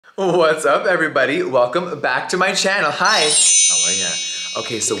What's up, everybody? Welcome back to my channel. Hi, how are ya?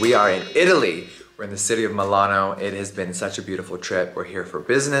 Okay, so we are in Italy. We're in the city of Milano. It has been such a beautiful trip. We're here for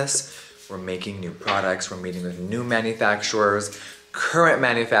business. We're making new products. We're meeting with new manufacturers, current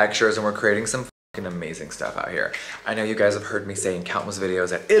manufacturers, and we're creating some fucking amazing stuff out here. I know you guys have heard me say in countless videos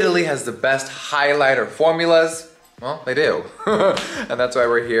that Italy has the best highlighter formulas. Well, they do. And that's why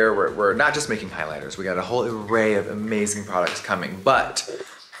we're here. We're not just making highlighters. We got a whole array of amazing products coming, but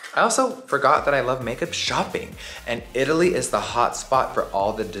I also forgot that I love makeup shopping, and Italy is the hot spot for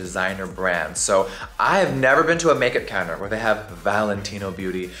all the designer brands. So I have never been to a makeup counter where they have Valentino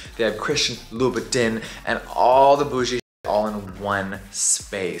Beauty, they have Christian Louboutin, and all the bougie all in one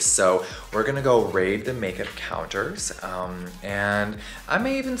space. So we're gonna go raid the makeup counters, and I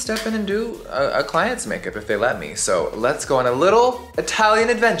may even step in and do a client's makeup if they let me. So let's go on a little Italian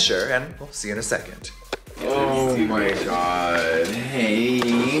adventure, and we'll see you in a second. Oh my god. Hey.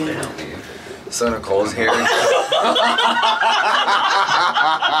 So Nicole's here. Really?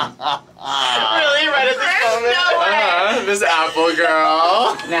 Right at this moment? No way. This apple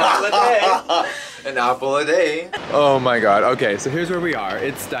girl. An apple a day. An apple a day. Oh my god. Okay, so here's where we are.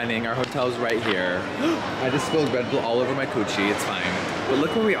 It's stunning. Our hotel's right here. I just spilled Red Bull all over my coochie. It's fine. But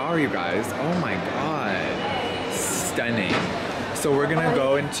look where we are, you guys. Oh my god. Stunning. So we're gonna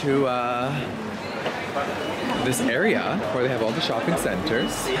go into this area where they have all the shopping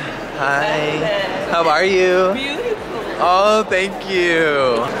centers. Hi, how are you? Beautiful. Oh, thank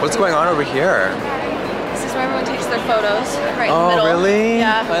you. What's going on over here? This is where everyone takes their photos, right in the middle. Oh, really?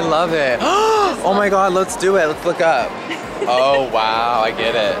 Yeah. I love it. Oh my god, let's do it. Let's look up. Oh, wow, I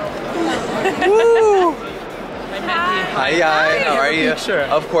get it. Woo! Hi guys, how are you? Sure.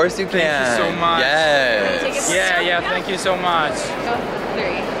 Of course you can. Thank you so much. Yes. Yeah, thank you so much. Go,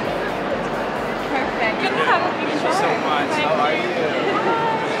 3. Perfect. Thank you so much. How are you?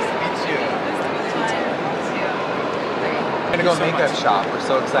 Nice to meet you. We're gonna go makeup shop. We're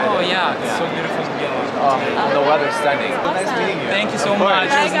so excited. Oh yeah, it's so beautiful to be alone. Oh, the weather's stunning. Awesome. Nice meeting you. Thank you so much.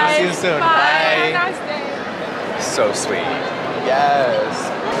 Bye, guys. See you soon. Bye. Bye. Have a nice day. So sweet.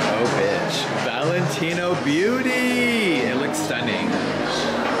 Yes. Oh, bitch. Valentino Beauty. It looks stunning.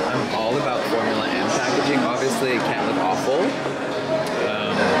 I'm all about formula and packaging. Obviously, it can't look awful.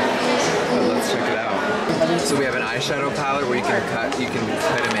 But let's check it out. So we have an eyeshadow palette where you can put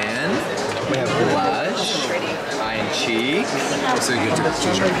them in. We have blush, eye and cheek. So you get to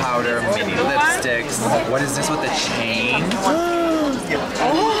choose your powder, mini lipsticks. What is this with the chain? Oh,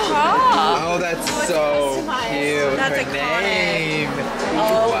 that's so cute. That's Her iconic. name.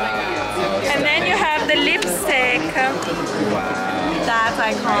 Oh Wow. And then you have the lipstick. Wow. That's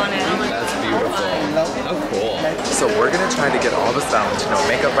iconic. That's beautiful. How cool. So we're gonna try to get all this Valentino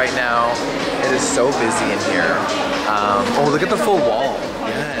makeup right now. It is so busy in here. Oh, look at the full wall.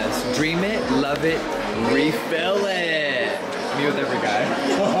 Yes. Dream it, love it, refill it. Me with every guy.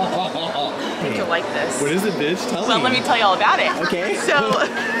 I think you'll like this. What is it, bitch? Tell me. Well, let me tell you all about it. Okay. So,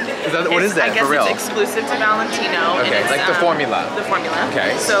 What is that, I guess for real? it's exclusive to Valentino. Okay, and it's like the formula. The formula.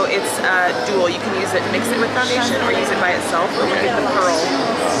 Okay. So it's dual. You can use it, mix it with foundation, or use it by itself. Or you get the pearl.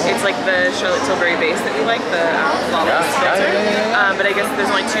 It's like the Charlotte Tilbury base that we like, the flawless filter. But I guess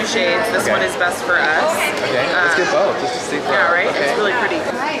there's only 2 shades. This one is best for us. Okay, let's get both, just to see. Yeah, right? Okay. It's really pretty.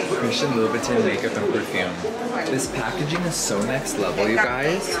 Christian Louboutin makeup and perfume. This packaging is so next level, you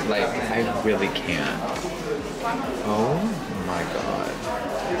guys. Like, I really can't. Oh my god.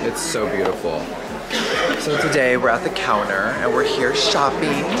 It's so beautiful. So today we're at the counter and we're here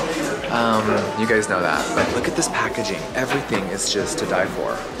shopping. You guys know that, but look at this packaging. Everything is just to die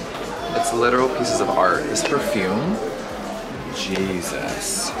for. It's literal pieces of art. This perfume,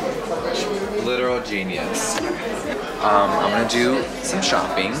 Jesus. Literal genius. I'm gonna do some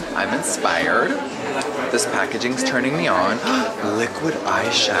shopping. I'm inspired. This packaging's turning me on. Liquid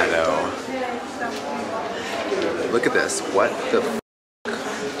eyeshadow. Look at this. What the f?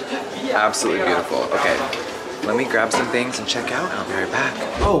 Absolutely beautiful. Okay, let me grab some things and check out, and I'll be right back.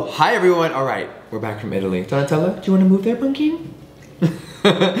 Oh, hi everyone. All right, we're back from Italy. Donatella, do you want to move there, pumpkin?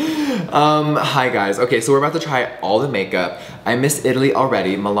 Hi guys. Okay, so we're about to try all the makeup. I miss Italy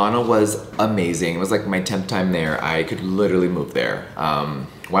already. Milano was amazing. It was like my 10th time there. I could literally move there.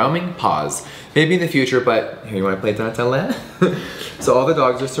 Wyoming, pause. Maybe in the future, but here, you want to play Donatella? So all the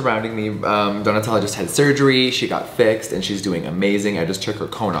dogs are surrounding me. Donatella just had surgery. She got fixed and she's doing amazing. I just took her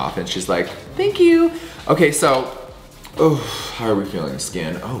cone off and she's like, thank you. Okay, so, oh, how are we feeling,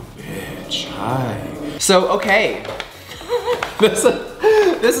 skin? Oh, bitch, hi. So, okay. This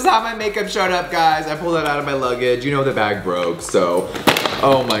is how my makeup showed up, guys. I pulled it out of my luggage. You know the bag broke, so.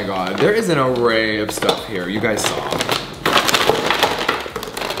 Oh my god, there is an array of stuff here. You guys saw.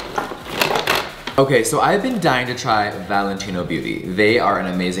 Okay, so I've been dying to try Valentino Beauty. They are an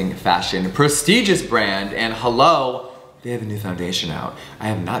amazing fashion, prestigious brand, and hello, they have a new foundation out. I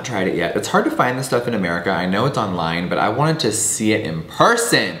have not tried it yet. It's hard to find this stuff in America. I know it's online, but I wanted to see it in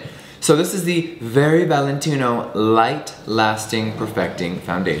person. So this is the Very Valentino Light Lasting Perfecting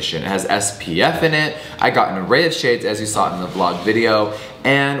Foundation. It has SPF in it. I got an array of shades as you saw in the vlog video,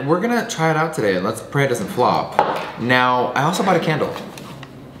 and we're gonna try it out today, and let's pray it doesn't flop. Now, I also bought a candle.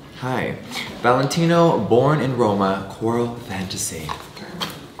 Hi. Valentino, born in Roma, Coral Fantasy.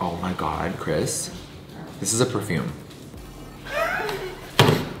 Oh my God, Chris. This is a perfume.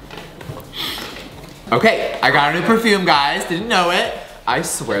 Okay, I got a new perfume, guys. Didn't know it. I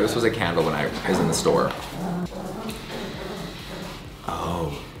swear this was a candle when I was in the store.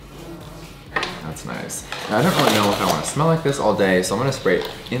 Oh, that's nice. Now, I don't really know if I want to smell like this all day, so I'm gonna spray it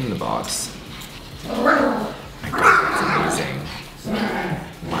in the box. Oh my God, that's amazing.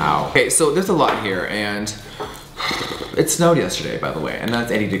 Wow. Okay, so there's a lot here, and it snowed yesterday, by the way, and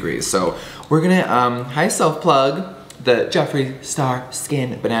that's 80 degrees. So we're gonna high self plug the Jeffree Star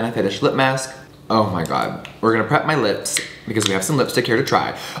Skin Banana Fetish Lip Mask. Oh my God. We're gonna prep my lips because we have some lipstick here to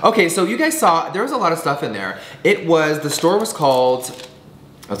try. Okay, so you guys saw, there was a lot of stuff in there. The store was called,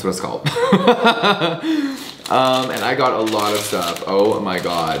 that's what it's called. And I got a lot of stuff. Oh my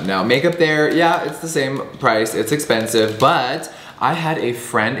God. Now makeup there, yeah, it's the same price. It's expensive, but I had a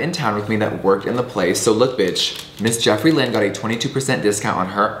friend in town with me that worked in the place. So look, bitch, Miss Jeffree Lynn got a 22% discount on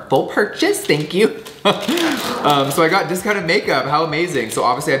her full purchase. Thank you. So I got discounted makeup. How amazing. So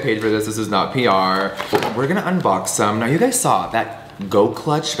obviously I paid for this. This is not PR. We're gonna unbox some. Now you guys saw that Go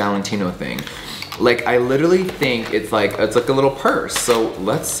Clutch Valentino thing. Like, I literally think it's like a little purse. So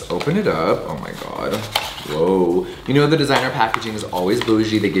let's open it up. Oh my God. Whoa. You know the designer packaging is always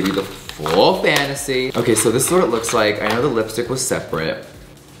bougie. They give you the full fantasy. Okay, so this is what it looks like. I know the lipstick was separate.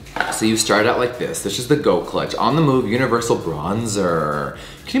 So you start out like this. This is the Go Clutch. On the Move Universal Bronzer.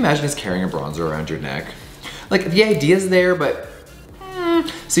 Can you imagine just carrying a bronzer around your neck? Like, the idea's there, but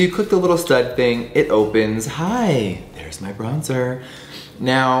so you click the little stud thing, it opens. Hi, there's my bronzer.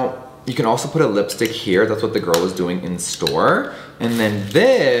 Now, you can also put a lipstick here. That's what the girl was doing in store. And then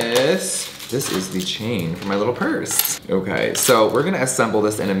this is the chain for my little purse. Okay, so we're gonna assemble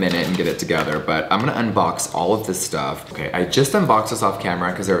this in a minute and get it together, but I'm gonna unbox all of this stuff. Okay, I just unboxed this off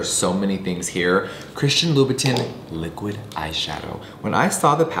camera because there are so many things here. Christian Louboutin liquid eyeshadow. When I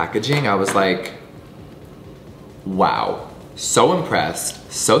saw the packaging, I was like, wow. So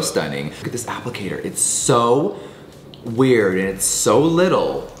impressed, so stunning. Look at this applicator. It's so weird and it's so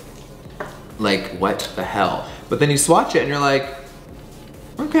little. Like, what the hell? But then you swatch it and you're like,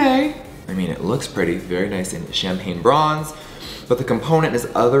 okay. I mean, it looks pretty, very nice in champagne bronze, but the component is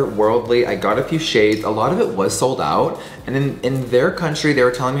otherworldly. I got a few shades. A lot of it was sold out. And in their country, they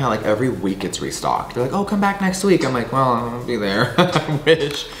were telling me how like every week it's restocked. They're like, oh, come back next week. I'm like, well, I won't be there. I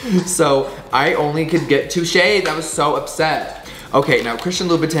wish. So I only could get 2 shades. I was so upset. Okay, now Christian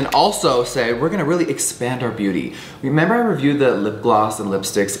Louboutin also said, we're gonna really expand our beauty. Remember I reviewed the lip gloss and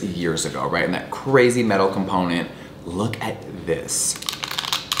lipsticks years ago, right? And that crazy metal component. Look at this.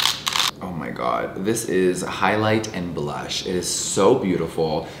 Oh my God, this is highlight and blush. It is so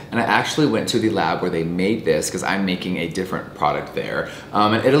beautiful. And I actually went to the lab where they made this because I'm making a different product there.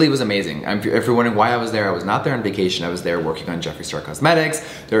 And Italy was amazing. If you're wondering why I was there, I was not there on vacation. I was there working on Jeffree Star Cosmetics.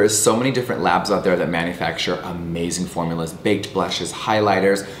 There is so many different labs out there that manufacture amazing formulas, baked blushes,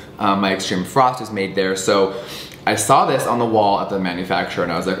 highlighters. My Extreme Frost is made there. So I saw this on the wall at the manufacturer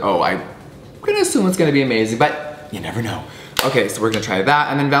and I was like, oh, I'm gonna assume it's gonna be amazing, but you never know. Okay, so we're gonna try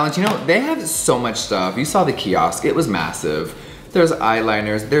that. And then Valentino, they have so much stuff. You saw the kiosk, it was massive. There's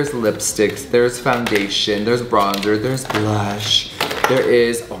eyeliners, there's lipsticks, there's foundation, there's bronzer, there's blush. There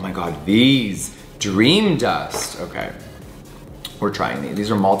is, oh my God, these Dream Dust. Okay, we're trying these.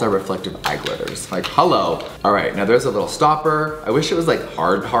 These are multi-reflective eye glitters. Like, hello. All right, now there's a little stopper. I wish it was like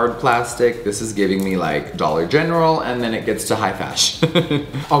hard plastic. This is giving me like Dollar General, and then it gets to high fashion.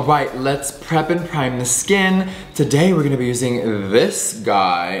 All right, let's prep and prime the skin. Today we're gonna be using this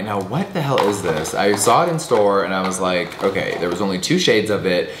guy. Now, what the hell is this? I saw it in store and I was like, okay, there was only 2 shades of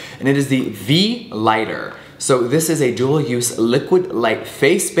it, and it is the V Lighter. So this is a dual use liquid light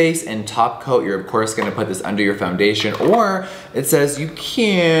face base and top coat. You're of course gonna put this under your foundation, or it says you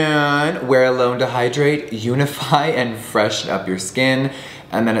can wear alone to hydrate, unify, and freshen up your skin.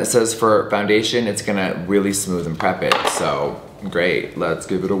 And then it says for foundation, it's gonna really smooth and prep it. So great, let's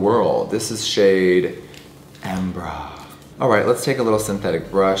give it a whirl. This is shade Ambra. All right, let's take a little synthetic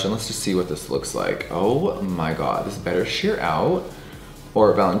brush and let's just see what this looks like. Oh my God, this better sheer out.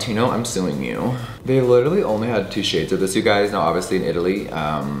 Or Valentino, I'm suing you. They literally only had 2 shades of this, you guys. Now, obviously in Italy,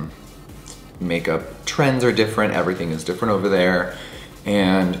 makeup trends are different, everything is different over there.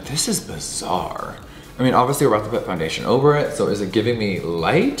 And this is bizarre. I mean, obviously we're about to put foundation over it, so is it giving me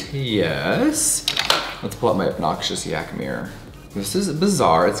light? Yes. Let's pull out my obnoxious yak mirror. This is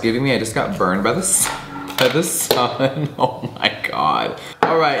bizarre. It's giving me, I just got burned by the sun. Oh my God.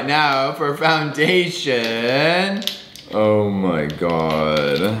 All right, now for foundation. Oh my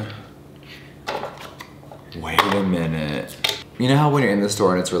God. Wait a minute. You know how when you're in the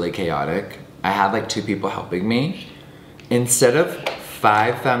store and it's really chaotic? I had like 2 people helping me. Instead of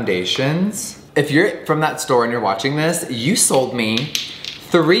 5 foundations, if you're from that store and you're watching this, you sold me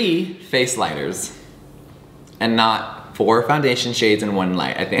 3 face lighters and not 4 foundation shades and 1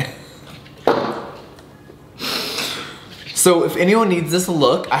 light, I think. So if anyone needs this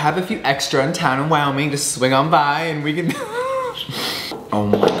look, I have a few extra in town in Wyoming. Just swing on by and we can... Oh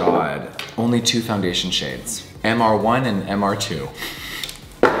my God, only 2 foundation shades. MR1 and MR2.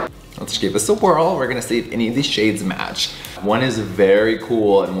 Let's give this a whirl. We're gonna see if any of these shades match. One is very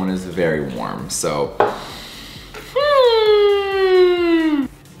cool and one is very warm, so.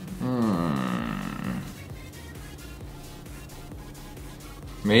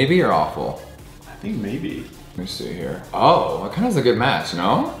 Maybe or awful? I think maybe. Let me see here. Oh, that kind of is a good match,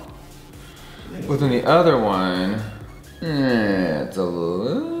 no? Yeah. But then the other one, it's a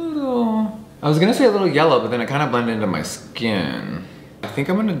little, I was gonna say a little yellow, but then it kind of blended into my skin. I think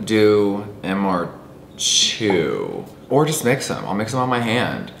I'm gonna do MR2, or just mix them. I'll mix them on my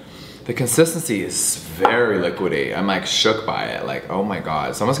hand. The consistency is very liquidy. I'm like shook by it, like, oh my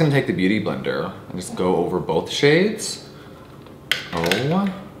God. So I'm just gonna take the Beauty Blender and just go over both shades. Oh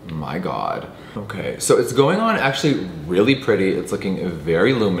my God. Okay, so it's going on actually really pretty. It's looking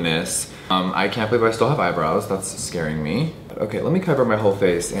very luminous. I can't believe I still have eyebrows. That's scaring me. Okay, let me cover my whole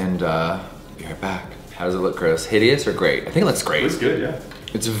face and be right back. How does it look, Chris? Hideous or great? I think it looks great. It looks good, yeah.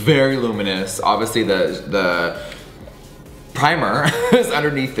 It's very luminous. Obviously the primer is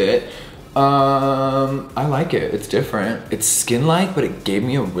underneath it. I like it. It's different. It's skin-like, but it gave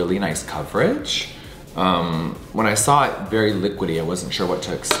me a really nice coverage. When I saw it very liquidy, I wasn't sure what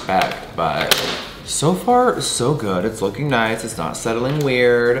to expect, but so far, so good. It's looking nice. It's not settling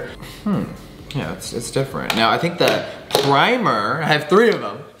weird. Yeah, it's different. Now, I think the primer, I have 3 of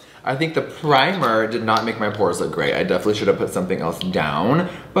them. I think the primer did not make my pores look great. I definitely should have put something else down,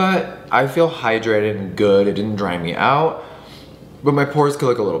 but I feel hydrated and good. It didn't dry me out, but my pores could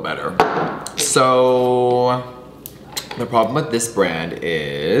look a little better. So, the problem with this brand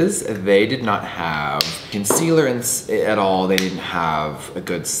is they did not have concealer at all. They didn't have a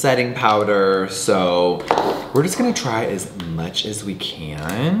good setting powder. So we're just gonna try as much as we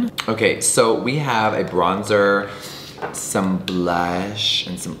can. Okay, so we have a bronzer, some blush,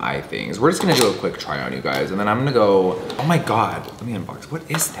 and some eye things. We're just gonna do a quick try on, you guys. And then I'm gonna go, oh my God, let me unbox. What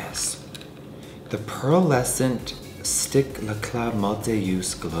is this? The Pearlescent Stick L'Eclat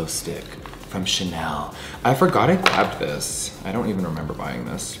Multi-Use Glow Stick from Chanel. I forgot I grabbed this. I don't even remember buying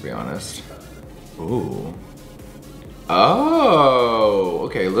this, to be honest. Ooh. Oh,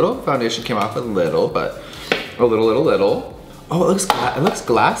 okay, little foundation came off a little, but a little. Oh, it looks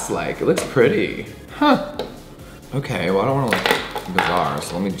glass-like. It looks pretty. Huh. Okay, well I don't wanna look bizarre,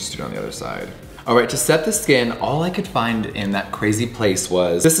 so let me just do it on the other side. All right, to set the skin, all I could find in that crazy place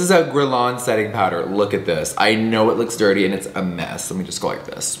was, this is a Guerlain setting powder. Look at this. I know it looks dirty and it's a mess. Let me just go like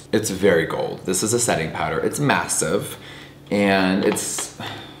this. It's very gold. This is a setting powder. It's massive and it's,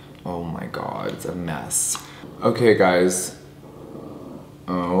 oh my God, it's a mess. Okay guys.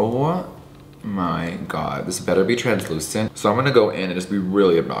 Oh my God, this better be translucent. So I'm gonna go in and just be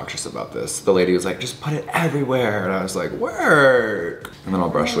really obnoxious about this. The lady was like, just put it everywhere. And I was like, work. And then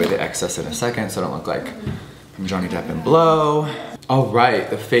I'll brush away the excess in a second so I don't look like I'm Johnny Depp in Blow. All right,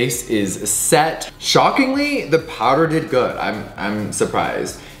 the face is set. Shockingly, the powder did good. I'm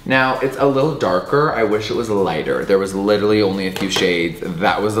surprised. Now, it's a little darker. I wish it was lighter. There was literally only a few shades.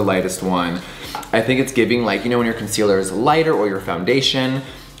 That was the lightest one. I think it's giving, like, you know when your concealer is lighter or your foundation,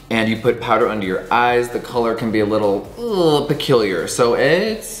 and you put powder under your eyes, the color can be a little peculiar. So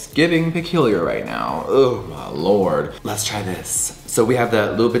it's giving peculiar right now. Oh my Lord. Let's try this. So we have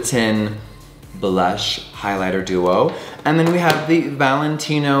the Louboutin Blush Highlighter Duo. And then we have the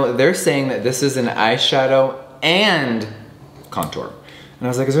Valentino. They're saying that this is an eyeshadow and contour. And I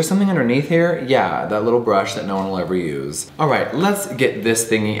was like, is there something underneath here? Yeah, that little brush that no one will ever use. All right, let's get this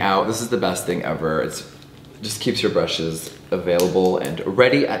thingy out. This is the best thing ever. It just keeps your brushes available and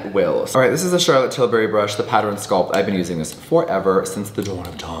ready at will. All right, this is a Charlotte Tilbury brush, the Pattern Sculpt. I've been using this forever, since the dawn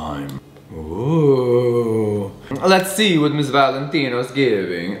of time. Ooh. Let's see what Miss Valentino's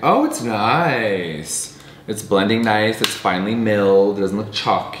giving. Oh, it's nice. It's blending nice, it's finely milled, it doesn't look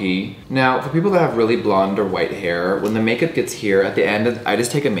chalky. Now, for people that have really blonde or white hair, when the makeup gets here, at the end, I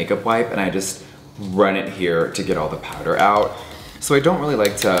just take a makeup wipe and I just run it here to get all the powder out. So I don't really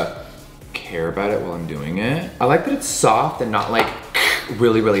like to care about it while I'm doing it. I like that it's soft and not like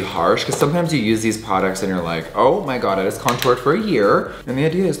really, really harsh, because sometimes you use these products and you're like, oh my god, I just contoured for a year. And the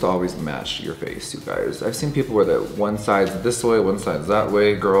idea is to always match your face, you guys. I've seen people where the one side's this way, one side's that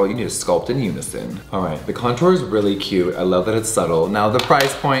way. Girl, you need to sculpt in unison. All right, the contour is really cute. I love that it's subtle. Now the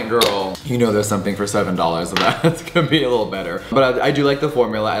price point, girl, you know there's something for $7, so that's gonna be a little better. But I do like the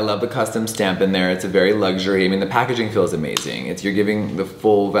formula. I love the custom stamp in there. It's a very luxury. I mean, the packaging feels amazing. You're giving the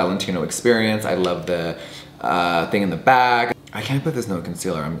full Valentino experience. I love the thing in the bag. I can't put this no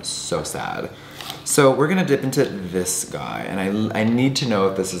concealer, I'm so sad. So we're gonna dip into this guy, and I need to know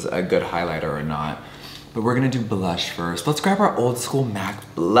if this is a good highlighter or not. But we're gonna do blush first. Let's grab our old school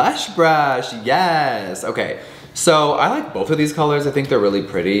MAC blush brush, yes! Okay, so I like both of these colors. I think they're really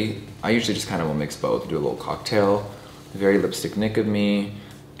pretty. I usually just kind of will mix both, do a little cocktail. Very lipstick Nick of me.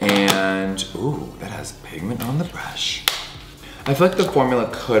 And, ooh, that has pigment on the brush. I feel like the formula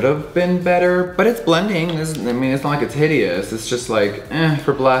could have been better, but it's blending. I mean, it's not like it's hideous. It's just like,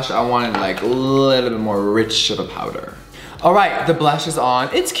 for blush, I wanted like a little bit more rich of a powder. All right, the blush is on.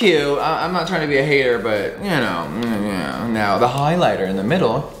 It's cute. I'm not trying to be a hater, but you know, yeah. Now the highlighter in the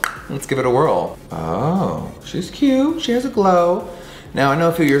middle, let's give it a whirl. Oh, she's cute. She has a glow. Now I know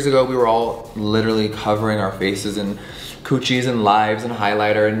a few years ago we were all literally covering our faces in coochies and lives and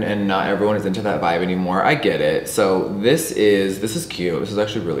highlighter, and not everyone is into that vibe anymore. I get it. So this is cute. This is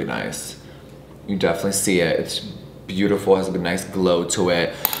actually really nice. You definitely see it. It's beautiful, has a nice glow to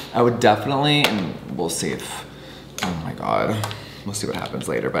it. I would definitely, and we'll see if, oh my god, we'll see what happens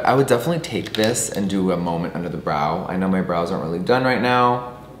later, but I would definitely take this and do a moment under the brow. I know my brows aren't really done right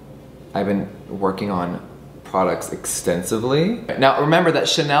now. I've been working on products extensively. Now remember that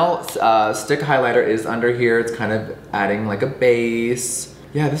Chanel stick highlighter is under here. It's kind of adding like a base.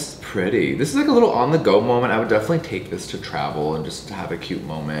 Yeah, this is pretty. This is like a little on the go moment. I would definitely take this to travel and just have a cute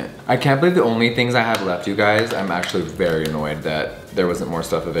moment. I can't believe the only things I have left, you guys. I'm actually very annoyed that there wasn't more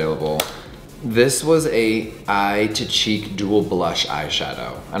stuff available. This was a eye to cheek dual blush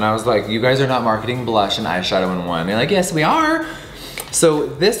eyeshadow. And I was like, you guys are not marketing blush and eyeshadow in one. They're like, yes, we are. So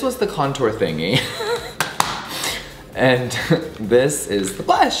this was the contour thingy. And this is the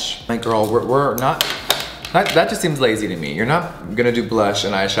blush. Like, girl, we're not, that just seems lazy to me. You're not gonna do blush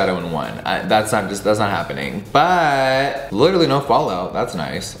and eyeshadow in one. That's not happening. But literally no fallout, that's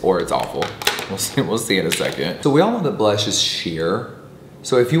nice. Or it's awful. We'll see in a second. So we all know that blush is sheer.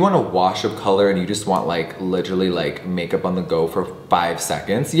 So if you want a wash of color and you just want like literally like makeup on the go for 5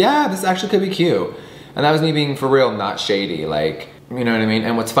 seconds, yeah, this actually could be cute. And that was me being for real, not shady. Like, you know what I mean?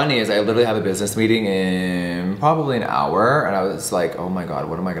 And what's funny is I literally have a business meeting in probably an hour, and I was like, oh my god,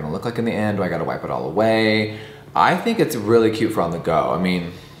 what am I gonna look like in the end? Do I gotta wipe it all away? I think it's really cute for on the go. I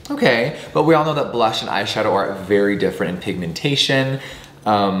mean, okay, but we all know that blush and eyeshadow are very different in pigmentation.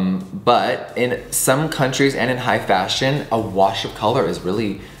 But in some countries and in high fashion, a wash of color is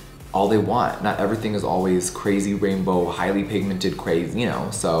really all they want. Not everything is always crazy rainbow, highly pigmented, crazy, you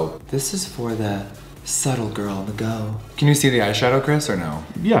know? So this is for the subtle girl on the go. Can you see the eyeshadow, Chris, or no?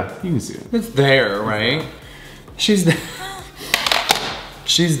 Yeah, you can see it. It's there, right? She's there.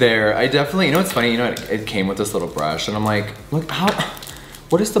 She's there. I definitely, you know what's funny? You know, it came with this little brush, and I'm like, look,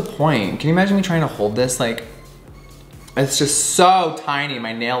 what is the point? Can you imagine me trying to hold this? Like, it's just so tiny.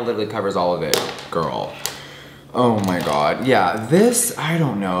 My nail literally covers all of it, girl. Oh my god. Yeah, this, I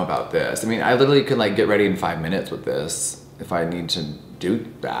don't know about this. I mean, I literally could like get ready in 5 minutes with this if I need to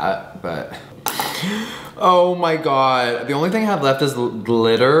do that, but oh my god. The only thing I have left is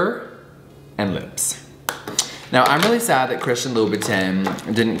glitter and lips. Now, I'm really sad that Christian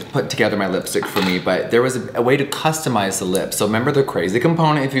Louboutin didn't put together my lipstick for me, but there was a way to customize the lips. So remember the crazy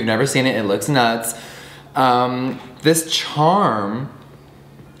component? If you've never seen it, it looks nuts. This charm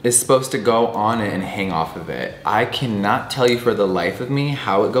is supposed to go on it and hang off of it. I cannot tell you for the life of me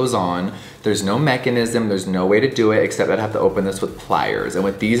how it goes on. There's no mechanism, there's no way to do it except I'd have to open this with pliers. And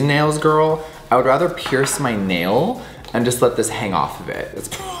with these nails, girl, I would rather pierce my nail and just let this hang off of it. That's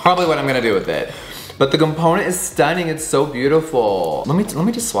probably what I'm gonna do with it. But the component is stunning, it's so beautiful. Let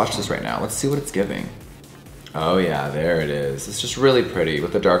me just swatch this right now. Let's see what it's giving. Oh yeah, there it is. It's just really pretty.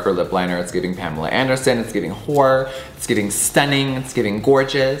 With the darker lip liner, it's giving Pamela Anderson, it's giving whore, it's giving stunning, it's giving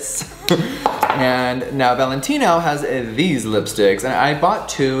gorgeous. And now Valentino has these lipsticks, and I bought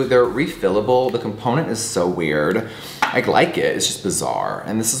two. They're refillable. The component is so weird. I like it, it's just bizarre.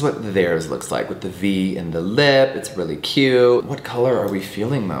 And this is what theirs looks like with the V in the lip. It's really cute. What color are we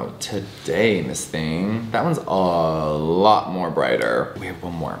feeling though today, Miss Thing? That one's a lot more brighter. We have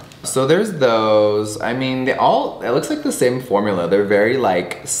one more. So there's those. I mean, it looks like the same formula. They're very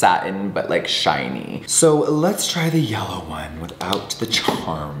like satin, but like shiny. So let's try the yellow one without the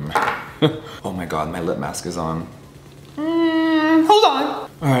charm. Oh my God, my lip mask is on. Hold on.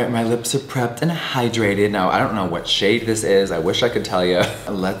 All right, my lips are prepped and hydrated. Now, I don't know what shade this is. I wish I could tell you.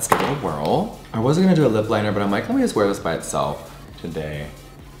 Let's give it a whirl. I wasn't gonna do a lip liner, but I'm like, let me just wear this by itself today.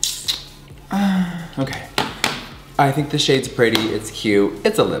 Okay. I think the shade's pretty, it's cute.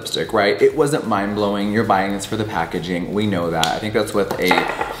 It's a lipstick, right? It wasn't mind-blowing. You're buying this for the packaging. We know that. I think that's with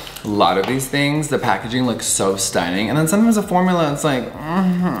a lot of these things. The packaging looks so stunning. And then sometimes the formula, it's like,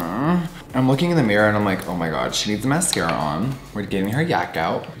 I'm looking in the mirror and I'm like, oh my God, she needs mascara on. We're getting her yak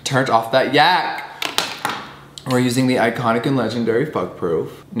out. Turned off that yak. We're using the iconic and legendary Fuck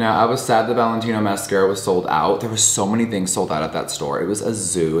Proof. Now, I was sad the Valentino mascara was sold out. There were so many things sold out at that store. It was a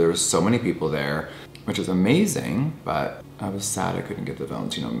zoo. There were so many people there, which is amazing, but I was sad I couldn't get the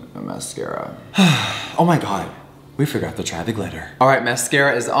Valentino mascara. Oh my God. We forgot to try the glitter. All right,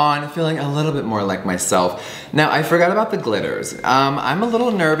 mascara is on, feeling a little bit more like myself. Now, I forgot about the glitters. I'm a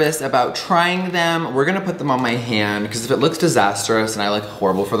little nervous about trying them. We're gonna put them on my hand, because if it looks disastrous and I look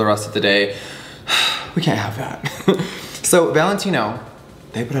horrible for the rest of the day, we can't have that. So Valentino,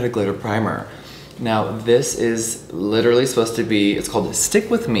 they put out a glitter primer. Now, this is literally supposed to be, it's called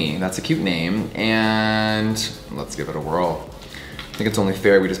Stick With Me. That's a cute name, and let's give it a whirl. I think it's only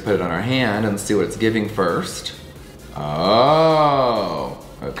fair we just put it on our hand and see what it's giving first. Oh,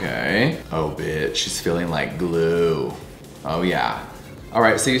 okay. Oh, bitch, she's feeling like glue. Oh, yeah. All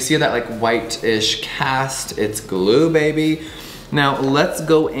right, so you see that like white-ish cast? It's glue, baby. Now, let's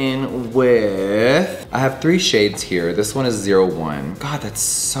go in with, I have 3 shades here. This one is 01. God, that's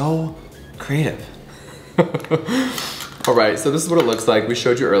so creative. All right, so this is what it looks like. We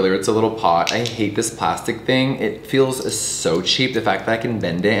showed you earlier, it's a little pot. I hate this plastic thing. It feels so cheap. The fact that I can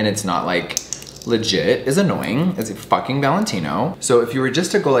bend it and it's not like legit is annoying. It's a fucking Valentino. So if you were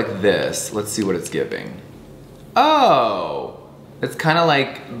just to go like this, let's see what it's giving. Oh, it's kind of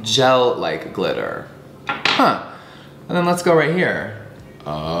like gel-like glitter. Huh, and then let's go right here.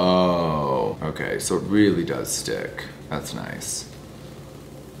 Oh, okay, so it really does stick. That's nice.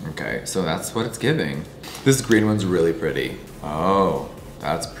 Okay, so that's what it's giving. This green one's really pretty. Oh,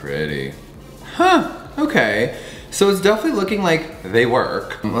 that's pretty. Huh, okay. So it's definitely looking like they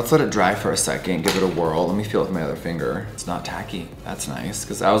work. Let's let it dry for a second, give it a whirl. Let me feel it with my other finger. It's not tacky, that's nice.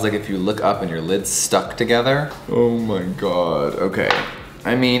 Because I was like, if you look up and your lid's stuck together. Oh my God, okay.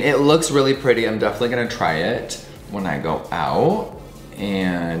 I mean, it looks really pretty. I'm definitely gonna try it when I go out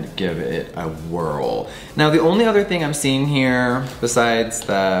and give it a whirl. Now, the only other thing I'm seeing here, besides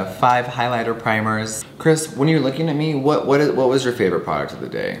the 5 highlighter primers, Chris, when you're looking at me, what was your favorite product of the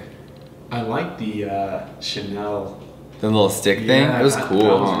day? I like the Chanel. The little stick thing? It was cool.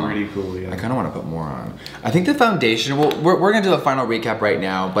 That was really cool, yeah. I kind of want to put more on. I think the foundation, well, we're going to do a final recap right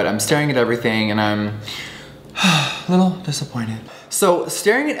now, but I'm staring at everything and I'm a little disappointed. So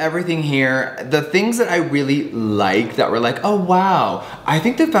staring at everything here, the things that I really like that were like, oh wow, I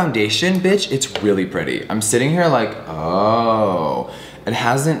think the foundation, bitch, it's really pretty. I'm sitting here like, oh, it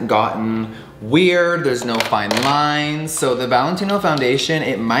hasn't gotten weird, there's no fine lines. So the Valentino foundation,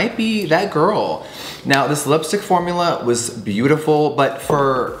 it might be that girl. Now this lipstick formula was beautiful, but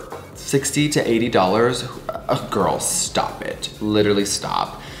for $60 to $80, girl, stop it. Literally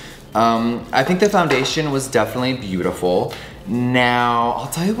stop. I think the foundation was definitely beautiful. Now, I'll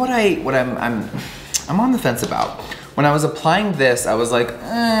tell you what I'm on the fence about. When I was applying this, I was like,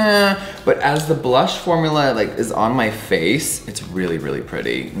 but as the blush formula like is on my face, it's really, really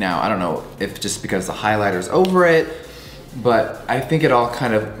pretty. Now, I don't know if just because the highlighter's over it, but I think it all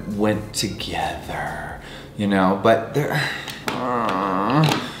kind of went together, you know, but there,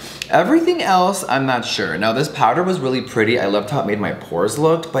 everything else, I'm not sure. Now, this powder was really pretty. I loved how it made my pores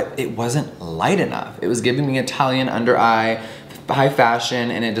look, but it wasn't light enough. It was giving me Italian under eye, high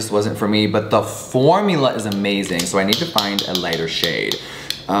fashion, and it just wasn't for me, but the formula is amazing, so I need to find a lighter shade.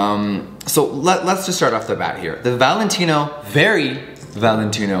 So let's just start off the bat here. The Valentino, very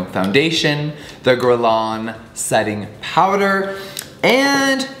Valentino foundation, the Guerlain setting powder,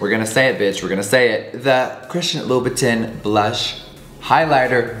 and we're gonna say it, bitch, we're gonna say it, the Christian Louboutin blush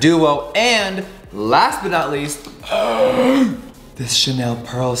highlighter duo, and last but not least, this Chanel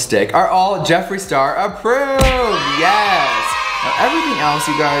pearl stick are all Jeffree Star approved, yes. Now everything else,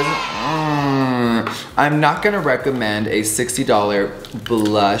 you guys, I'm not gonna recommend a $60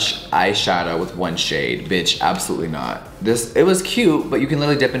 blush eyeshadow with one shade. Bitch, absolutely not. It was cute, but you can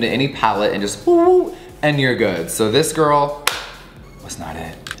literally dip into any palette and just woo, and you're good. So this girl was not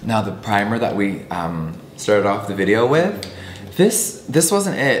it. Now the primer that we started off the video with, this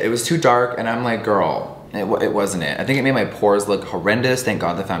wasn't it. It was too dark, and I'm like, girl, it wasn't it. I think it made my pores look horrendous. Thank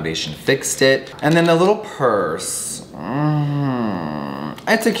God the foundation fixed it. And then the little purse.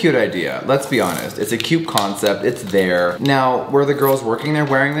 It's a cute idea, let's be honest. It's a cute concept, it's there. Now, were the girls working there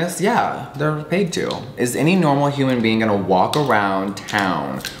wearing this? Yeah, they're paid to. Is any normal human being gonna walk around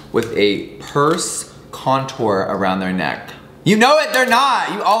town with a purse contour around their neck? You know it, they're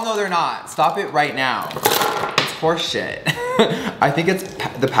not. You all know they're not. Stop it right now. It's horseshit. I think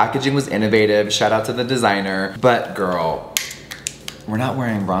the packaging was innovative. Shout out to the designer. But girl, we're not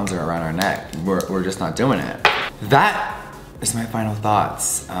wearing bronzer around our neck. We're just not doing it. That is my final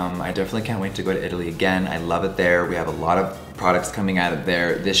thoughts. I definitely can't wait to go to Italy again. I love it there. We have a lot of products coming out of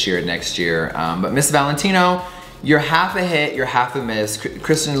there this year, next year. But Miss Valentino, you're half a hit, you're half a miss.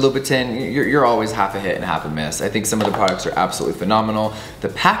 Christian Louboutin, you're always half a hit and half a miss. I think some of the products are absolutely phenomenal. The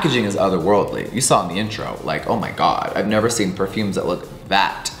packaging is otherworldly. You saw in the intro, like, oh my God. I've never seen perfumes that look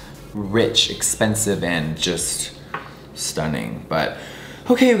that rich, expensive, and just stunning. But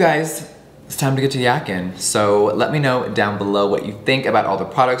okay, you guys, it's time to get to yakking. So let me know down below what you think about all the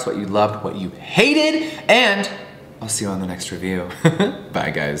products, what you loved, what you hated, and I'll see you on the next review.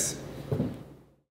 Bye, guys.